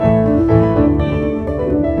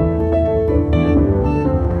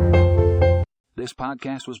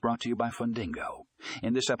podcast was brought to you by Fundingo.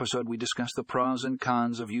 In this episode, we discuss the pros and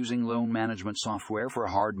cons of using loan management software for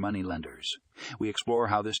hard money lenders. We explore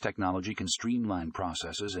how this technology can streamline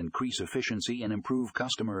processes, increase efficiency, and improve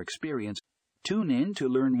customer experience. Tune in to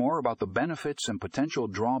learn more about the benefits and potential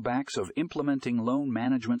drawbacks of implementing loan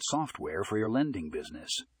management software for your lending business.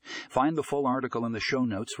 Find the full article in the show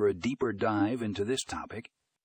notes for a deeper dive into this topic.